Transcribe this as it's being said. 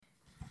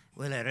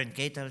Well, an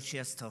gédal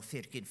sias tá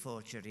firgin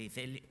fóger I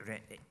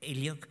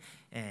iliog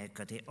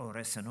go dé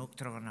oras an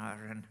octron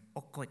ar an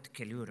ocoid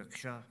celúrach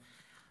seo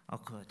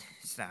ocoid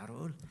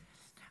starúil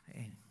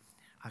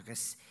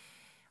agus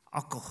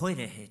go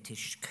choirithe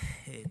tuisc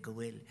go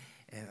bhfuil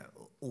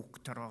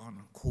octron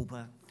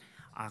Cuba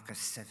agus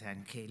sa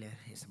bhean céile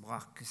is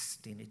machas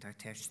daoine tá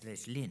teist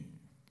leis linn.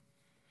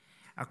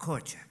 A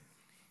cóide,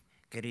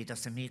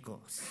 queridos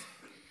amigos,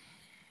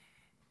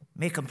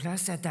 me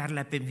complace dar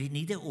la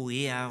bienvenida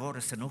hoy ahora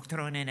en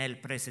octron en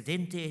el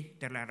presidente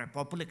de la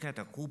República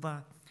de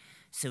Cuba,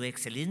 Su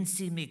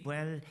Excelencia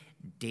Miguel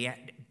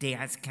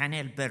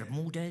Díaz-Canel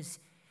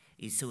Bermúdez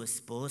y su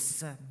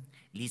esposa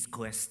Liz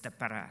Cuesta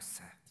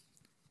Peraza.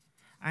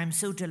 I am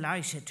so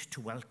delighted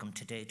to welcome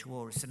today to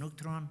Oris and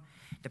Octron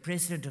the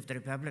President of the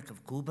Republic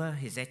of Cuba,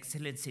 His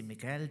Excellency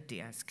Miguel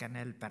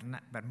Díaz-Canel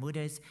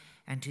Bermúdez,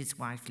 and his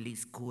wife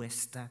Liz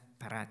Cuesta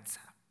Peraza.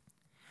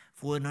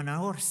 Fue un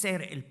honor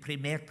ser el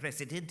primer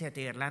presidente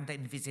de Irlanda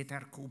en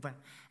visitar Cuba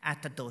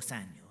hasta 2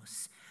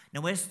 años.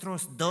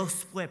 Nuestros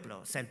dos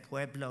pueblos, el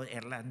pueblo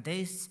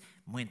irlandés,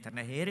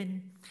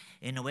 Muinternaherin,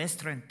 en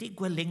nuestra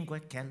antigua lengua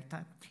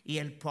celta, y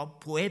el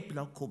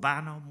pueblo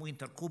cubano,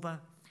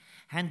 Muintercuba,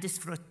 han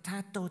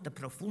disfrutado de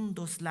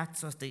profundos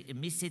lazos de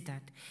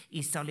amistad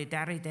y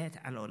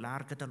solidaridad a lo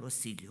largo de los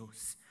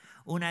siglos.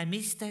 Una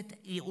amistad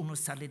y una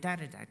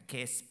solidaridad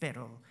que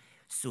espero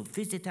su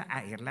visita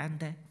a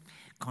Irlanda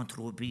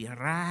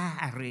contribuirá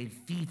a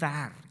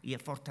revivar y a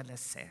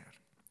fortalecer.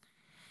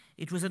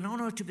 It was an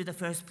honor to be the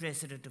first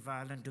president of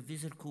Ireland to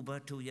visit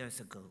Cuba 2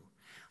 years ago.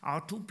 Our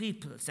two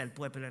peoples, el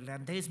pueblo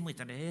irlandés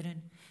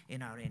Muinternaherin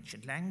in our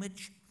ancient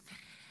language,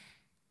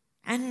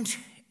 and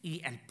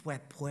el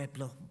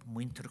pueblo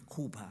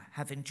Muintercuba,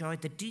 have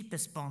enjoyed the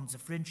deepest bonds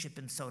of friendship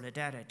and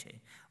solidarity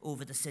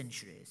over the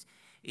centuries.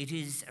 It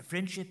is a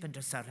friendship and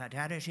a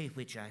solidarity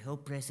which I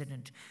hope,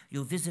 President,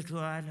 your visit to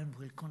Ireland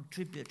will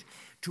contribute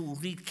to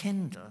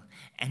rekindle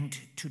and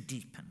to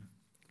deepen.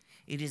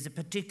 It is a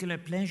particular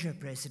pleasure,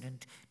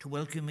 President, to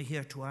welcome you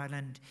here to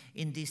Ireland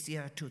in this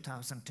year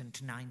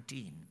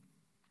 2019.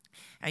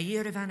 A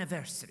year of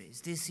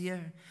anniversaries. This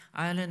year,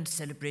 Ireland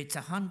celebrates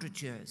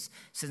 100 years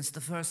since the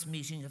first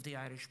meeting of the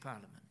Irish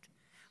Parliament,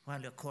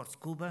 while, of course,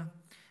 Cuba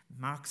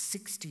marks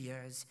 60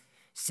 years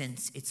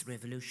since its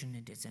revolution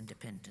and its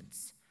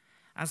independence.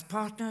 As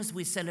partners,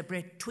 we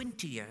celebrate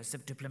 20 years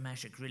of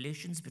diplomatic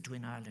relations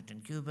between Ireland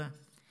and Cuba,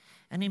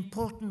 an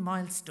important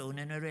milestone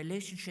in a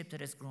relationship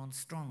that has grown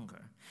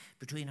stronger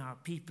between our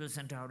peoples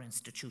and our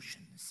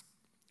institutions.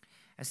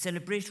 A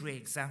celebratory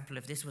example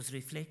of this was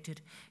reflected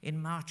in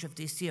March of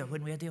this year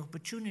when we had the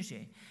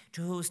opportunity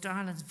to host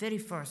Ireland's very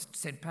first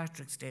St.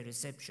 Patrick's Day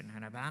reception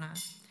in Havana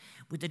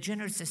with the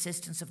generous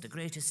assistance of the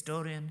great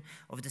historian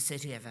of the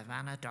city of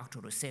Havana,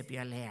 Dr.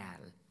 Eusebio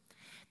Leal.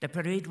 The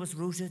parade was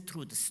routed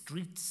through the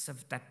streets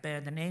that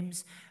bear the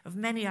names of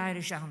many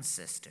Irish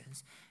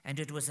ancestors, and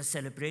it was a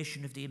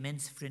celebration of the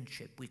immense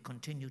friendship we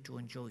continue to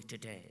enjoy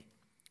today.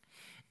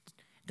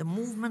 The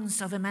movements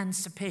of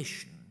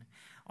emancipation,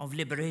 of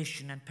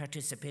liberation and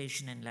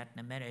participation in Latin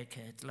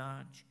America at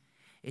large,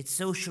 its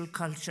social,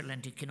 cultural,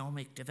 and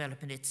economic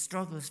development, its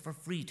struggles for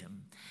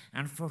freedom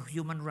and for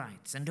human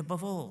rights, and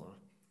above all,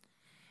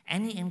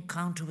 any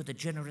encounter with the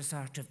generous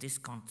heart of this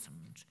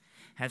continent,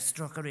 have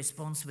struck a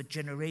response with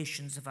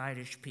generations of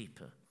Irish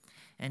people,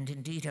 and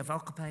indeed have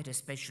occupied a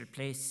special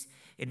place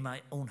in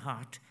my own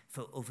heart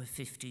for over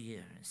 50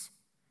 years.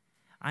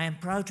 I am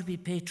proud to be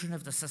patron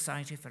of the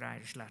Society for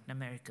Irish Latin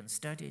American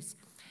Studies,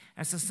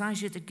 a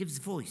society that gives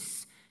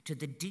voice to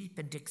the deep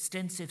and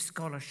extensive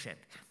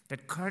scholarship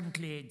that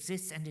currently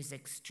exists and is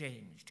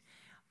exchanged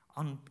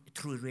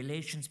through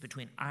relations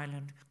between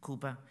Ireland,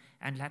 Cuba,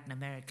 and Latin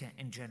America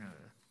in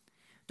general.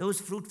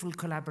 Those fruitful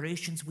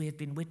collaborations we have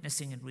been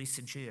witnessing in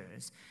recent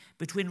years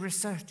between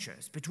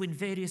researchers, between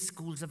various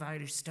schools of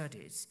Irish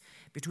studies,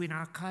 between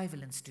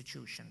archival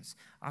institutions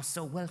are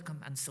so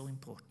welcome and so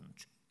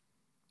important.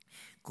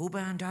 Cuba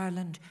and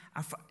Ireland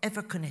are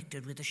forever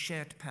connected with a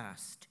shared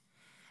past,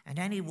 and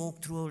any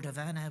walk through Old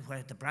Havana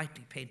where the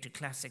brightly painted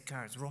classic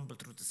cars rumble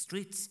through the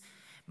streets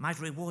might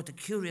reward the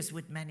curious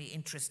with many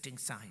interesting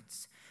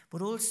sights.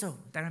 But also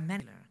there are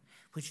many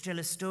which tell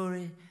a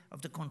story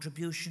of the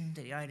contribution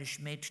the Irish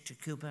made to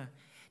Cuba,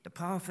 the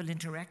powerful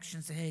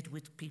interactions they had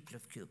with people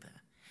of Cuba.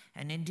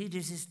 And indeed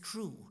it is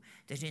true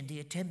that in the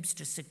attempts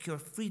to secure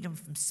freedom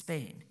from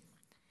Spain,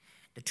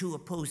 the two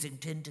opposing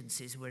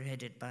tendencies were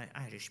headed by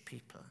Irish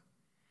people.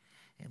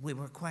 And we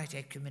were quite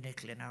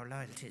ecumenical in our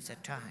loyalties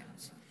at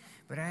times.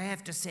 But I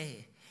have to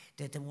say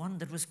that the one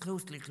that was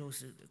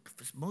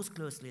most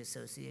closely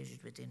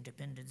associated with the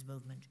independence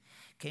movement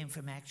came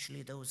from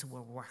actually those who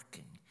were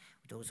working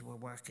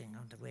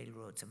on the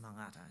railroads, among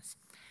others.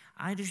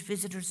 Irish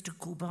visitors to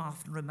Cuba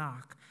often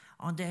remark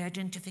on the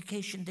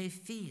identification they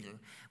feel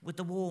with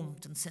the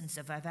warmth and sense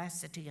of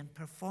vivacity and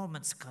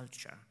performance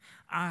culture,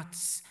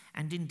 arts,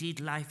 and indeed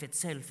life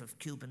itself of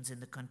Cubans in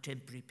the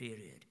contemporary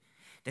period.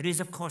 There is,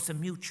 of course, a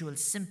mutual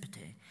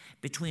sympathy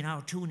between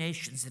our two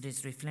nations that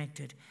is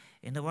reflected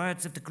in the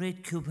words of the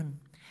great Cuban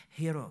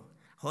hero,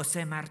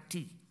 José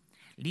Martí,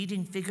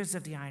 Leading figures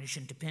of the Irish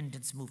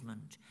independence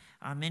movement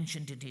are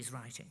mentioned in his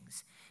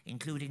writings,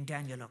 including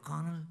Daniel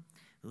O'Connell,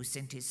 who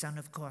sent his son,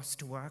 of course,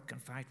 to work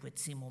and fight with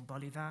Simon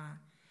Bolivar,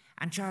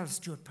 and Charles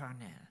Stewart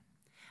Parnell.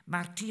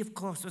 Martí, of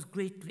course, was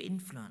greatly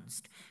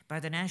influenced by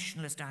the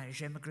nationalist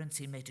Irish immigrants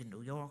he met in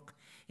New York,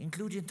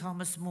 including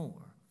Thomas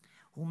More,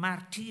 who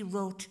Martí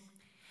wrote,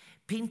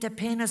 «Pinta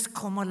penas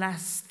como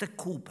las de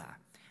Cuba,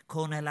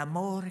 con el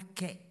amor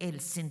que él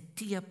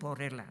sentía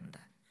por Irlanda».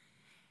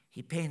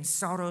 He paints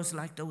sorrows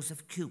like those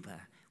of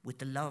Cuba with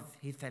the love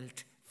he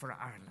felt for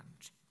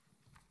Ireland.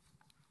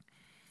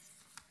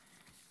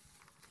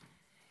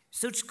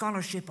 Such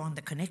scholarship on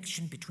the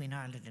connection between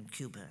Ireland and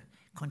Cuba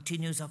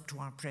continues up to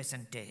our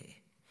present day.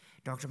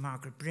 Dr.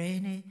 Margaret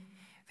Brainey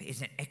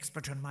is an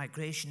expert on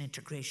migration,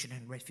 integration,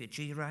 and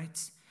refugee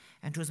rights,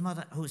 and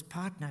whose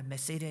partner,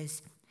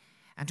 Mercedes,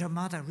 and her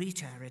mother,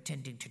 Rita, are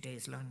attending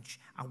today's lunch,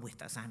 are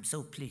with us. I'm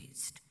so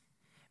pleased.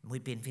 Muy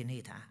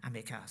bienvenida a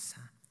mi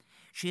casa.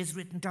 She has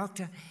written,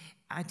 Dr.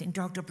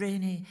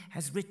 Brainey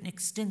has written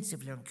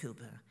extensively on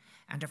Cuba,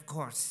 and of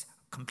course,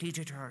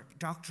 completed her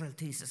doctoral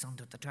thesis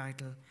under the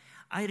title,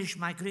 Irish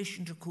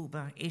Migration to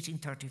Cuba,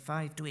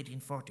 1835 to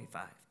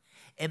 1845.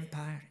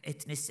 Empire,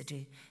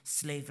 ethnicity,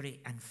 slavery,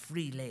 and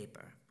free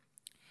labor.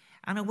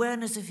 An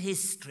awareness of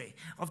history,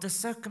 of the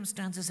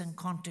circumstances and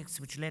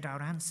contexts which led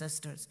our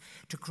ancestors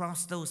to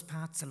cross those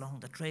paths along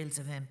the trails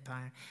of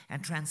empire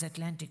and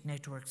transatlantic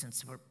networks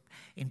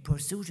in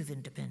pursuit of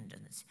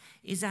independence,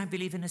 is, I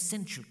believe, an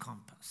essential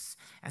compass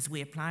as we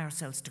apply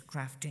ourselves to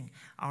crafting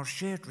our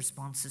shared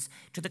responses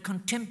to the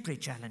contemporary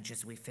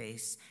challenges we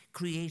face,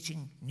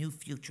 creating new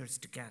futures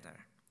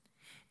together.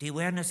 The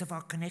awareness of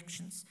our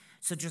connections,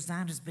 such as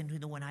that has been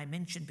the one I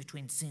mentioned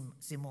between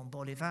Simon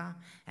Bolivar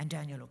and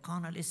Daniel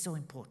O'Connell, is so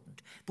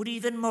important. But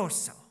even more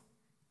so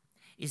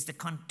is the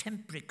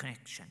contemporary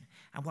connection,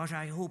 and what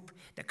I hope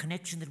the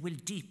connection that will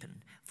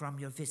deepen from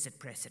your visit,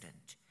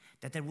 President,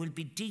 that there will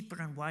be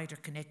deeper and wider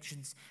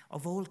connections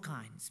of all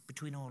kinds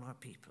between all our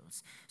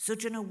peoples.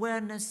 Such an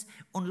awareness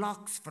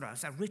unlocks for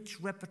us a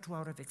rich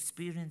repertoire of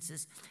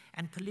experiences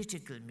and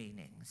political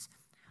meanings,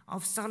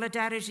 of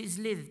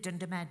solidarities lived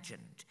and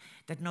imagined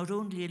that not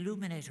only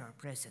illuminate our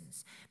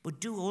presence,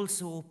 but do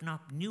also open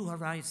up new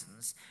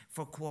horizons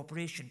for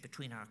cooperation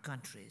between our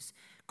countries,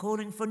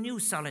 calling for new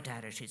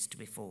solidarities to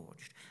be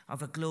forged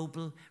of a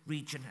global,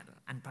 regional,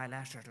 and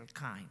bilateral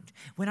kind.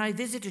 When I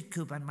visited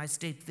Cuba on my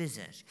state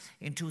visit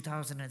in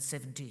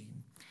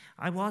 2017,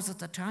 I was, at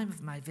the time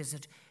of my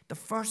visit, the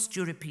first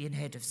European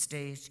head of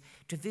state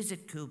to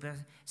visit Cuba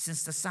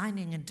since the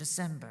signing in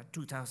December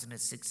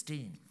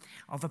 2016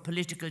 of a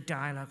political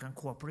dialogue and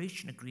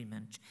cooperation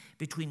agreement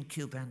between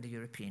Cuba and the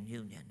European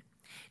Union.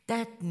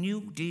 That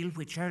new deal,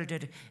 which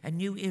heralded a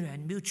new era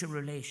in mutual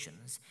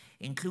relations,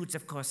 includes,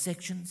 of course,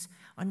 sections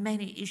on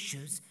many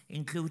issues,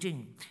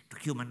 including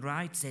human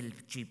rights,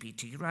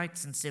 LGBT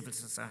rights, and civil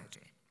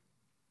society.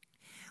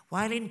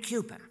 While in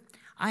Cuba,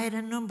 I had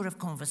a number of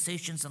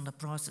conversations on the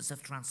process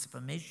of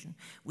transformation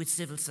with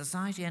civil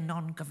society and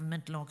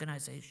non-governmental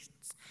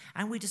organizations,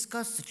 and we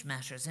discussed such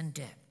matters in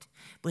depth.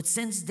 But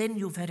since then,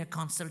 you've had a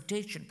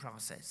consultation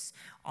process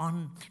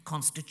on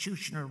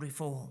constitutional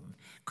reform,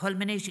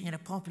 culminating in a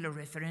popular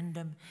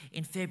referendum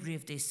in February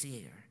of this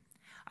year.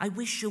 I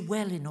wish you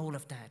well in all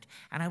of that,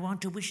 and I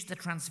want to wish the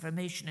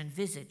transformation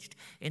envisaged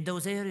in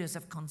those areas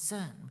of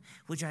concern,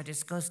 which I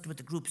discussed with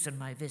the groups on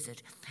my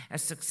visit, a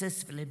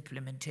successful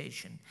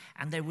implementation,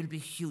 and there will be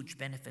huge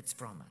benefits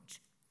from it.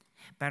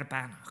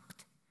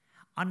 Berbanacht.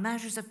 On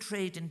matters of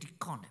trade and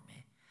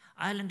economy,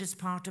 Ireland is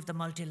part of the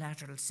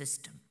multilateral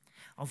system,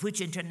 of which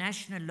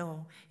international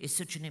law is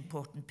such an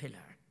important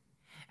pillar.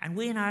 And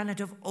we in Ireland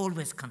have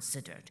always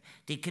considered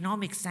the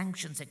economic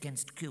sanctions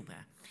against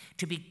Cuba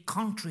to be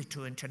contrary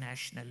to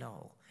international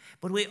law.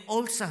 But we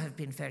also have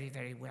been very,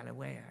 very well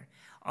aware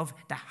of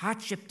the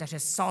hardship that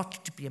has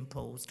sought to be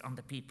imposed on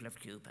the people of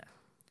Cuba.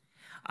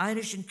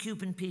 Irish and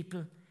Cuban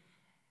people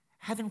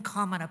have in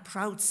common a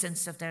proud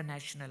sense of their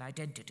national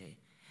identity,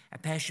 a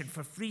passion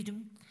for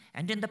freedom,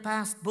 and in the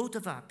past, both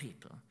of our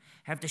people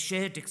have the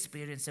shared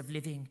experience of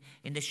living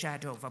in the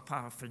shadow of a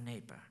powerful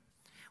neighbour.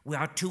 We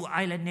are two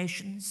island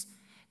nations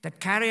that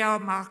carry our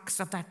marks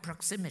of that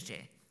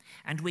proximity,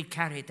 and we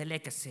carry the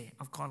legacy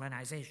of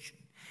colonization.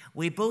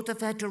 We both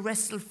have had to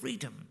wrestle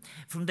freedom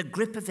from the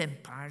grip of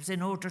empires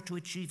in order to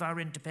achieve our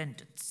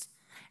independence.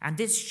 And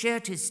this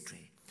shared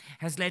history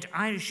has led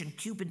Irish and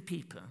Cuban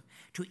people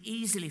to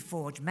easily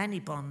forge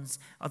many bonds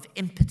of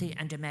empathy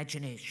and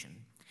imagination,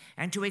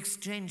 and to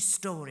exchange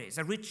stories,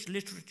 a rich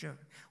literature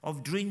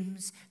of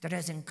dreams that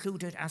has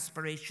included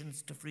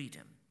aspirations to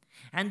freedom.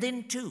 And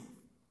then, too,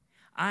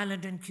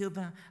 Ireland and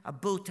Cuba are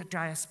both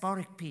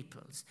diasporic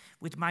peoples,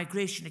 with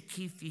migration a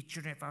key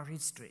feature of our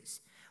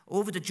histories.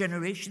 Over the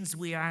generations,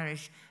 we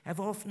Irish have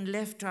often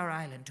left our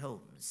island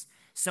homes,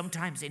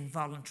 sometimes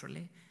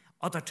involuntarily,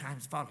 other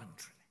times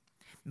voluntarily,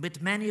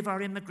 with many of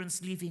our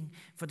immigrants leaving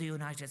for the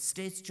United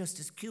States, just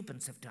as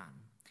Cubans have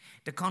done.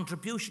 The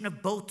contribution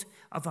of both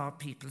of our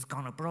peoples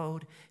gone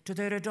abroad to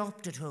their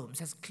adopted homes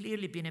has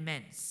clearly been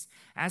immense,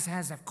 as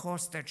has, of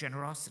course, their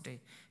generosity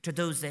to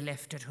those they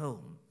left at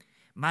home.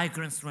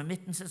 Migrants'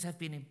 remittances have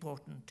been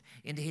important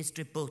in the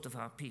history of both of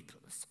our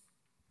peoples.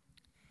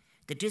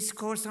 The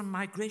discourse on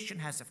migration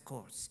has, of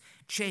course,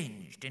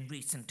 changed in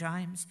recent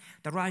times.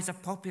 The rise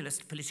of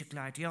populist political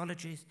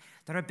ideologies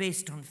that are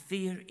based on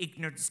fear,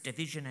 ignorance,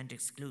 division, and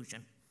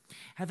exclusion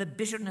have a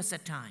bitterness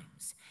at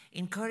times,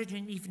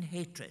 encouraging even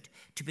hatred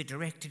to be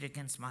directed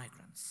against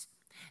migrants.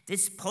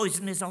 This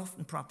poison is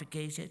often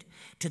propagated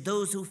to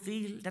those who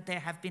feel that they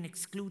have been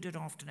excluded,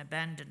 often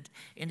abandoned,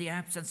 in the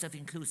absence of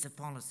inclusive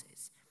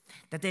policies,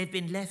 that they've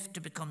been left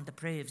to become the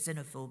prey of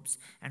xenophobes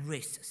and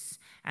racists.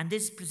 And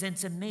this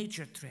presents a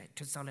major threat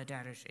to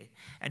solidarity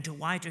and to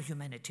wider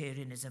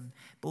humanitarianism,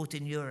 both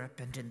in Europe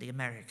and in the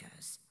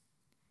Americas.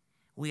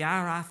 We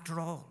are, after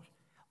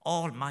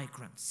all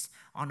migrants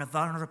on a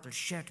vulnerable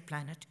shared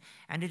planet,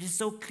 and it is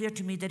so clear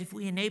to me that if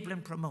we enable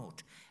and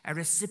promote a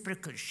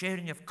reciprocal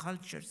sharing of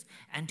cultures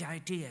and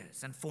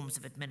ideas and forms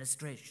of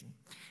administration,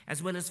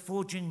 as well as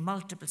forging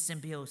multiple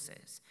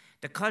symbioses,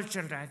 the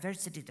cultural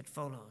diversity that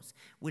follows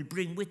will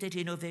bring with it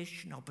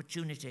innovation,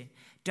 opportunity,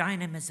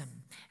 dynamism,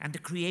 and the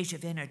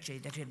creative energy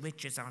that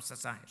enriches our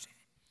society.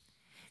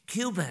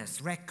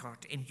 Cuba's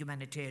record in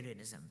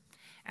humanitarianism,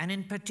 and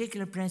in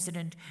particular,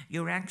 President,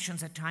 your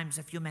actions at times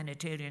of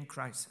humanitarian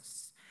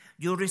crisis,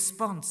 your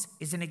response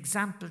is an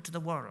example to the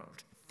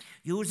world.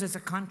 Yours is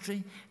a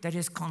country that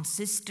has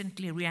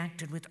consistently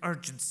reacted with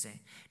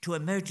urgency to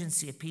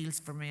emergency appeals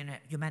for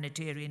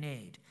humanitarian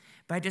aid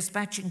by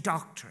dispatching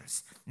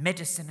doctors,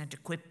 medicine, and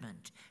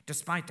equipment,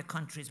 despite the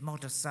country's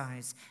modest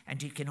size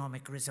and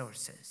economic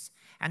resources.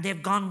 And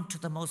they've gone to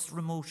the most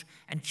remote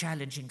and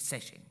challenging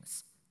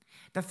settings.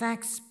 The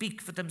facts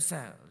speak for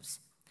themselves.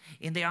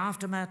 In the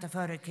aftermath of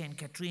Hurricane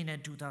Katrina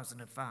in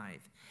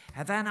 2005,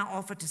 Havana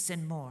offered to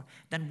send more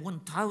than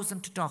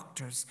 1,000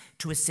 doctors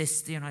to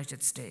assist the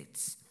United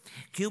States.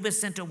 Cuba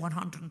sent a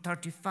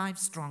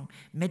 135-strong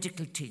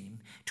medical team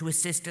to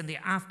assist in the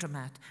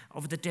aftermath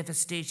of the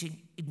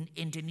devastating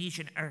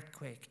Indonesian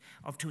earthquake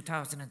of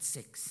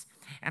 2006.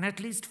 And at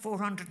least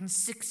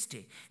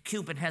 460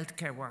 Cuban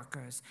healthcare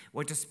workers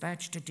were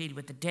dispatched to deal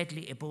with the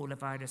deadly Ebola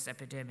virus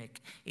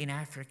epidemic in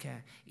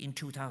Africa in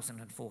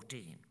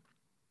 2014.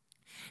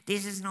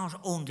 This is not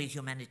only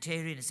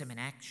humanitarianism in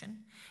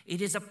action, it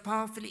is a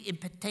powerfully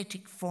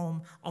empathetic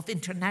form of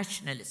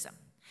internationalism.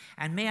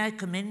 And may I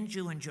commend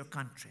you and your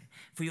country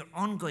for your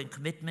ongoing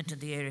commitment in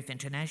the area of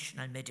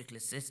international medical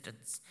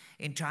assistance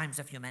in times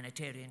of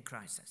humanitarian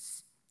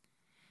crisis.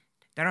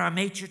 There are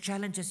major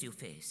challenges you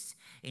face,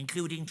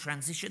 including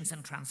transitions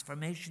and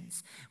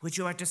transformations, which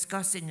you are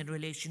discussing in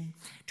relation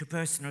to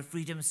personal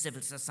freedom,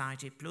 civil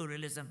society,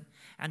 pluralism,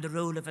 and the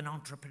role of an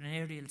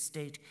entrepreneurial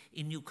state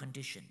in new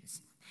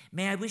conditions.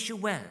 May I wish you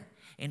well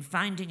in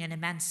finding an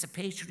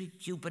emancipatory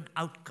Cuban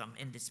outcome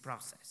in this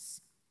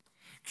process.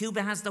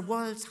 Cuba has the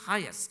world's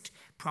highest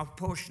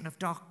proportion of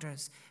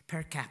doctors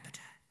per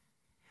capita.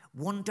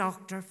 1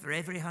 doctor for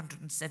every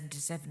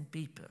 177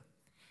 people,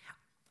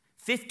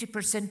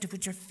 50% of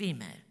which are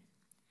female.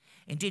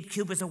 Indeed,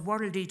 Cuba is a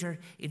world leader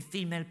in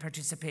female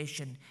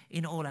participation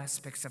in all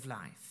aspects of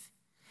life.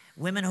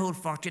 Women hold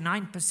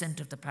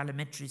 49% of the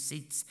parliamentary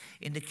seats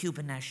in the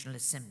Cuban National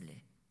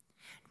Assembly,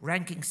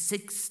 ranking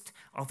 6th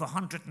of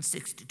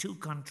 162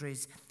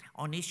 countries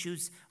on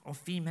issues of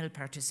female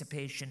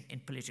participation in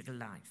political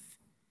life.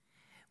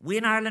 We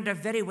in Ireland are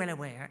very well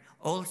aware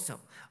also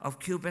of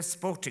Cuba's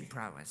sporting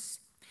prowess.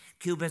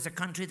 Cuba is a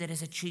country that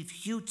has achieved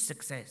huge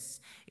success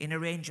in a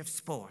range of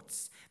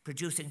sports,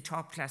 producing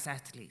top-class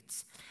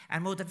athletes.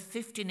 And more than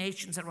 50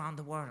 nations around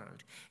the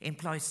world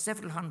employ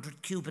several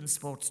hundred Cuban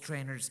sports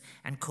trainers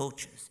and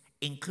coaches,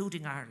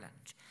 including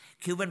Ireland.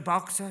 Cuban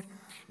boxer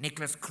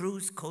Nicholas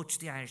Cruz coached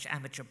the Irish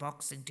amateur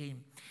boxing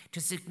team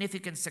to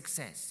significant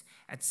success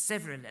at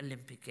several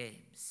Olympic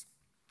Games.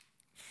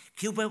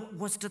 Cuba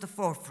was to the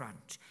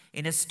forefront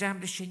in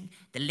establishing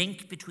the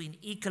link between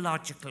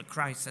ecological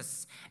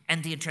crisis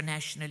and the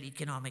international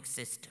economic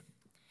system.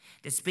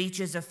 The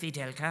speeches of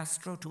Fidel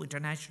Castro to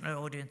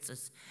international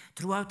audiences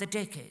throughout the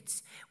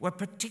decades were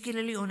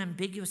particularly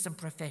unambiguous and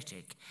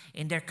prophetic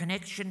in their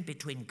connection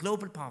between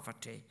global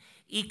poverty,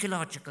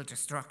 ecological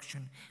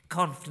destruction,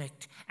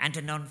 conflict, and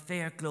an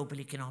unfair global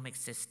economic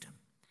system.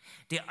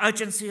 The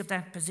urgency of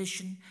that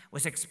position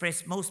was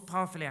expressed most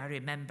powerfully, I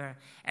remember,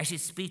 at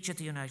his speech at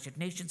the United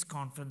Nations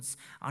Conference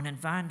on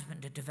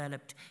Environment and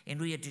Development in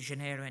Rio de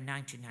Janeiro in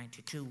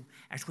 1992,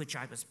 at which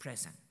I was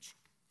present.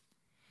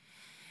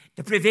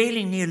 The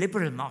prevailing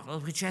neoliberal model,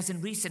 which has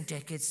in recent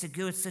decades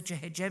secured such a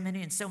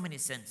hegemony in so many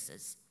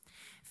senses,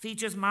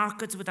 features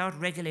markets without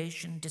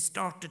regulation,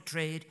 distorted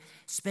trade,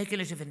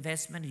 speculative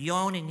investment,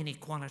 yawning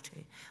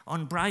inequality,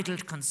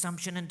 unbridled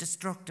consumption, and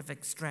destructive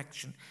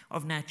extraction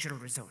of natural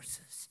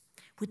resources.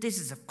 But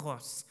this is, of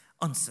course,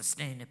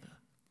 unsustainable.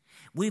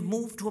 We've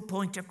moved to a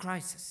point of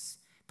crisis,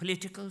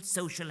 political,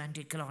 social, and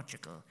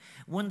ecological,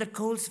 one that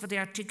calls for the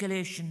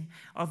articulation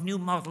of new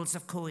models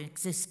of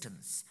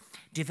coexistence,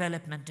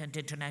 development, and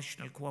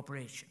international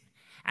cooperation.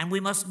 And we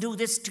must do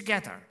this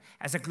together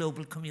as a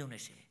global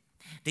community.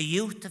 The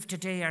youth of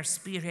today are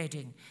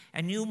spearheading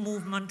a new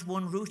movement,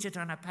 one rooted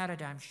on a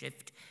paradigm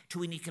shift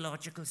to an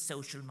ecological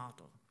social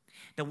model,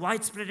 the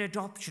widespread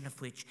adoption of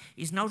which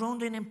is not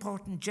only an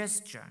important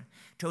gesture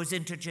towards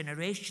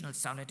intergenerational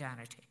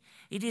solidarity,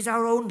 it is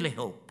our only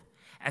hope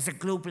as a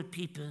global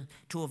people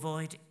to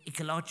avoid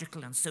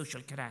ecological and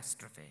social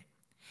catastrophe.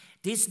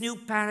 This new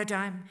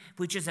paradigm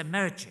which is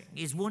emerging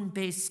is one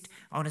based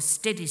on a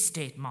steady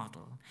state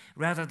model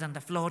rather than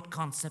the flawed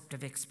concept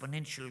of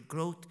exponential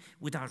growth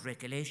without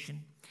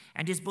regulation,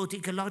 and is both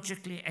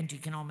ecologically and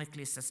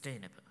economically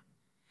sustainable.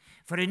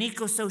 For an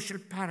eco-social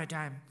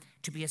paradigm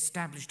to be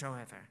established,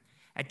 however,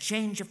 a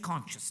change of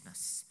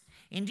consciousness,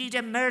 indeed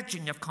a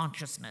merging of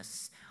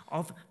consciousness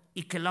of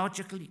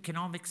ecological,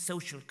 economic,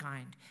 social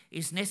kind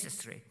is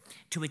necessary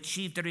to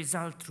achieve the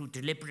result through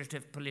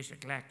deliberative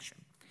political action,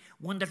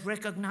 one that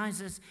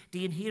recognizes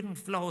the inherent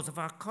flaws of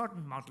our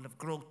current model of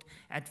growth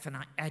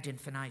ad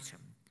infinitum,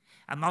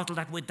 a model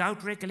that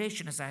without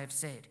regulation, as I have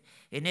said,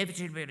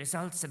 inevitably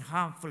results in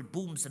harmful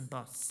booms and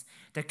busts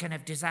that can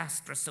have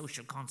disastrous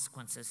social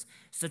consequences,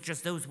 such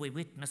as those we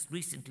witnessed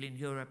recently in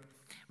Europe,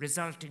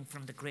 resulting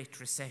from the Great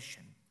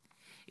Recession.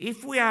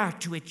 If we are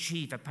to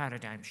achieve a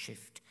paradigm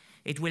shift,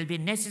 it will be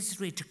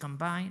necessary to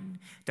combine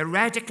the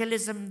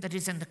radicalism that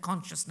is in the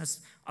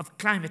consciousness of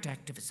climate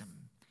activism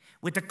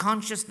with the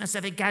consciousness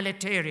of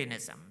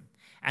egalitarianism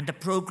and the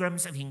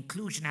programs of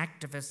inclusion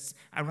activists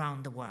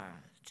around the world.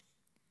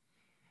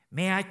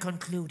 May I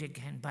conclude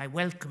again by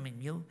welcoming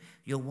you,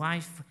 your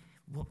wife,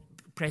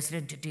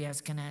 President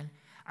Diaz-Canel.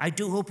 I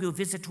do hope your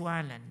visit to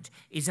Ireland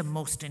is a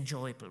most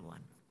enjoyable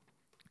one.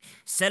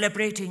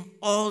 Celebrating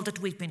all that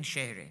we've been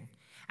sharing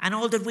and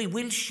all that we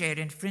will share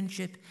in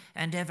friendship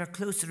and ever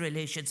closer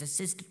relations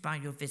assisted by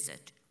your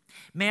visit.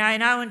 May I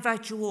now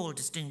invite you all,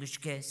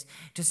 distinguished guests,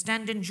 to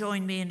stand and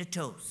join me in a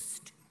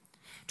toast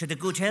to the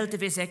good health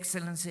of His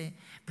Excellency,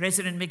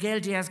 President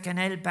Miguel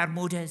Diaz-Canel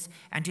Bermudez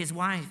and his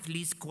wife,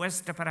 Liz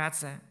Cuesta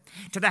Peraza,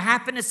 to the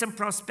happiness and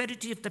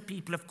prosperity of the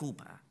people of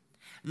Cuba.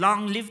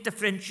 Long live the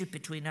friendship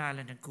between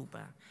Ireland and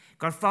Cuba.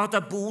 Gur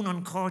fáda bún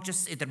an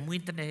córtas idir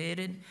muinter na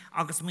héireann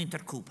agus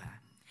muinter Cuba.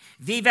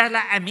 Viva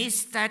la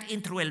amistad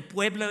entre el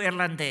pueblo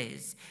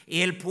irlandés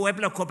y el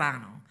pueblo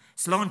cubano.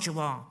 Slán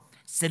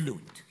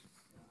Salud.